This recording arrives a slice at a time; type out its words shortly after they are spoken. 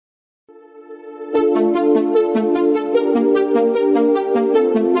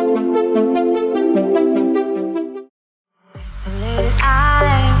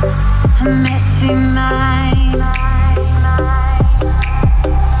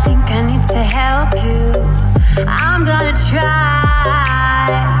I'm gonna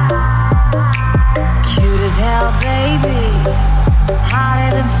try. Cute as hell, baby,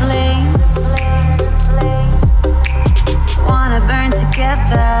 hotter than flames. Wanna burn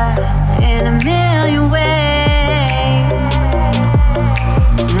together in a million ways.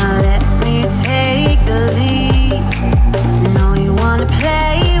 Now let me take the lead. Know you wanna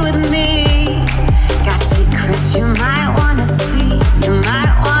play with me. Got secrets you might wanna see. You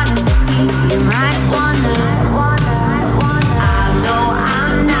might wanna see. You might wanna. I know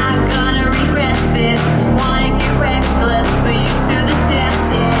I'm not gonna regret this. Wanna get reckless, put you to the test.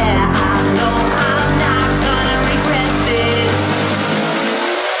 Yeah, I know I'm not gonna regret this.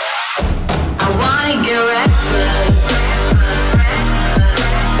 I wanna get reckless.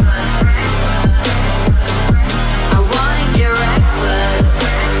 I wanna get reckless.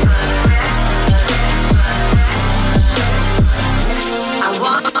 I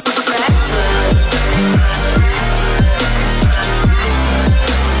wanna get reckless.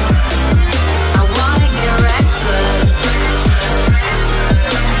 I wanna get reckless.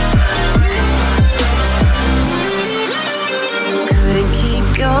 Couldn't keep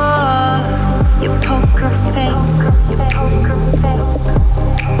your poker face.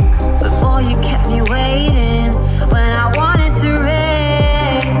 But boy, you kept me waiting when I wanted to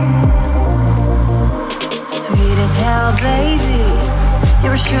race. Sweet as hell, baby,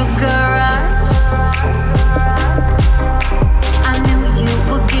 you're a sugar rush. I knew you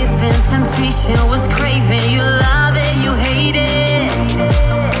were given temptation, was craving. You love it, you hate it.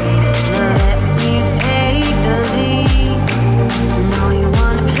 Now let me take the lead. Know you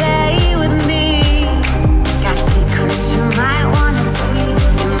wanna play with me. Got secrets you might wanna see.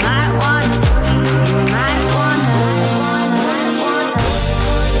 You might wanna see. You might wanna.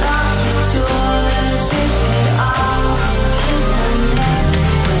 Lock the doors, zip it all. Kiss my neck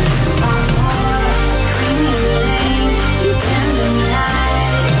when you want more. Scream your name deep in the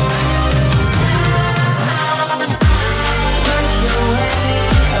night. Work your way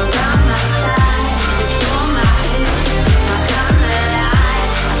around my thighs. Explore my hips, my kind of light.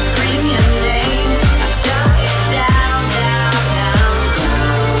 I scream your name, I shut it down, down, down,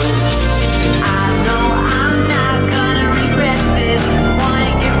 down. I know I'm not gonna regret this.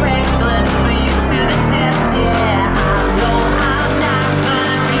 Wanna get reckless, put you to the test. Yeah, I know I'm not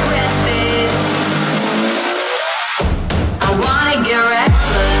gonna regret this. I wanna get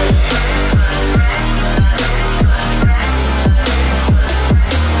reckless.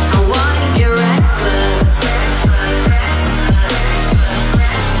 I wanna get reckless.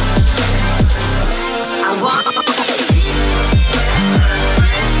 I want.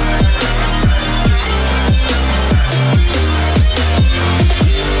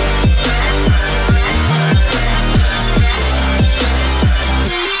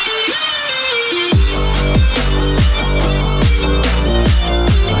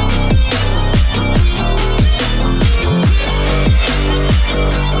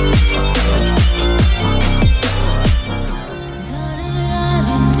 I've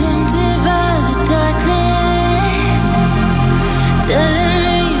been tempted by the darkness, telling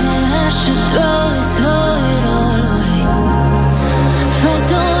me that I should throw it all away. Fight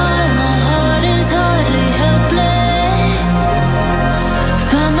so hard, my heart is hardly helpless.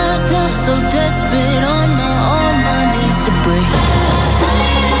 Find myself so desperate on my knees to break.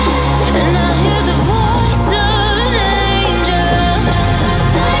 And I hear the voice of an angel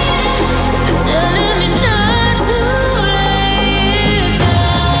telling me not to lay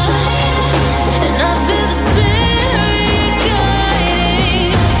down. And I feel the spirit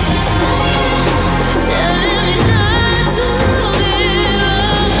guiding, telling me not to give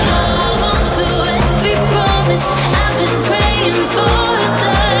up. Hold on to every promise I've been praying for.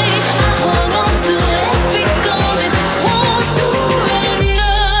 Like I hold on to every garment, won't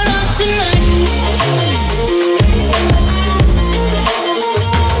surrender, not tonight.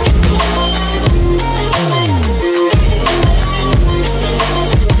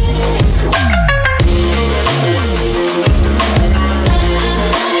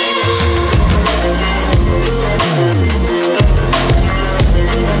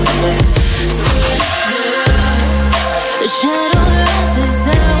 The shadow rises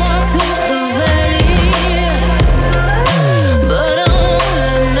and I walk through the valley, but I won't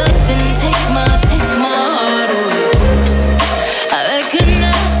let nothing take my heart away. I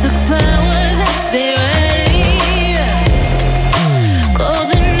recognize the powers as they rally. Call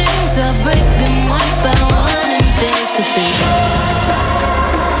the names, I break them one by one and face to face.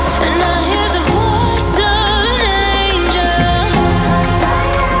 And I hear the voice of an angel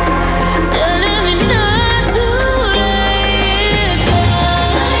telling me not to lay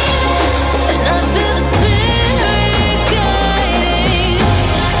down. And I feel the spirit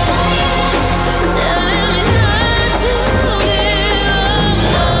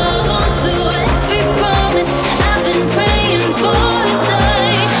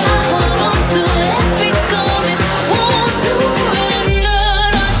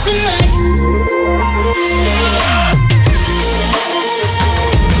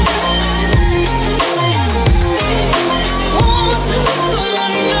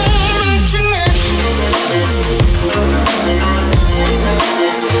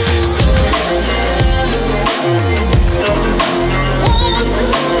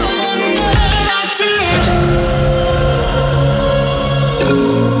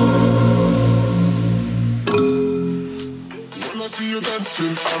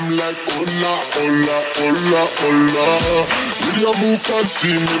like hola, hola, hola, hola. With your move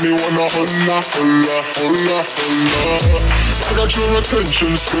fancy, make me wanna hola, hola, hola, hola. I got your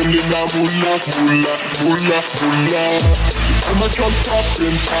attention, spending that moolah, moolah, moolah, moolah. I'm a drop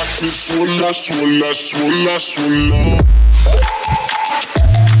popping, pocket, swolla, swolla, swolla, swolla.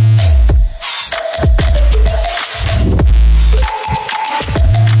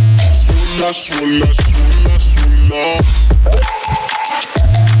 Swolla, swolla, swolla, swolla.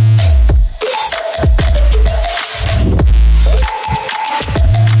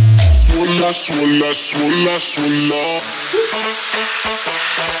 Swolla, swolla, swolla, swolla.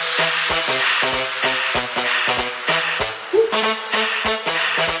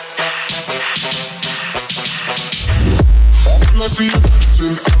 When I see you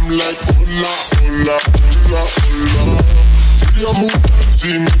dancing, I'm like hola, hola, hola, hola. See you move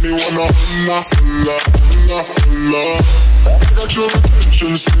fancy, make me wanna hola, hola, hola, hola. I got your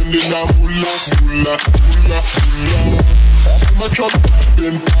attention, spending that moolah, moolah, moolah, moolah. I'm a drop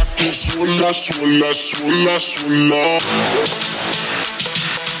popping, pocket, swolla, swolla, swolla, swolla.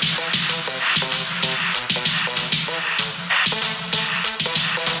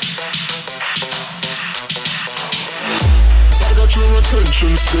 Your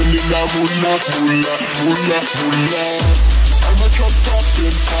attention, spending that moolah, moolah, moolah, moolah. I'm a drop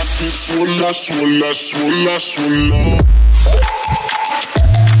popping, pocket, swolla, swolla, swolla, swolla.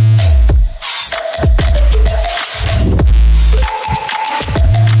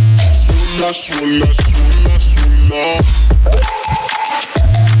 Swolla, swolla, swolla, swolla.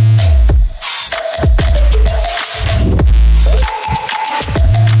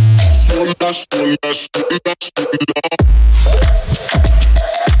 Swolla, swolla, swolla, swolla.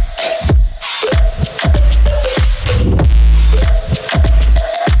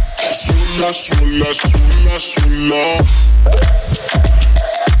 Swolla, swolla, swolla.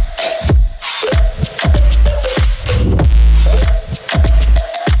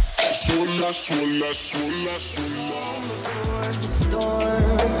 Swolla, swolla, swolla, swolla.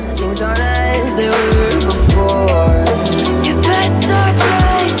 Storm, things aren't as they were before.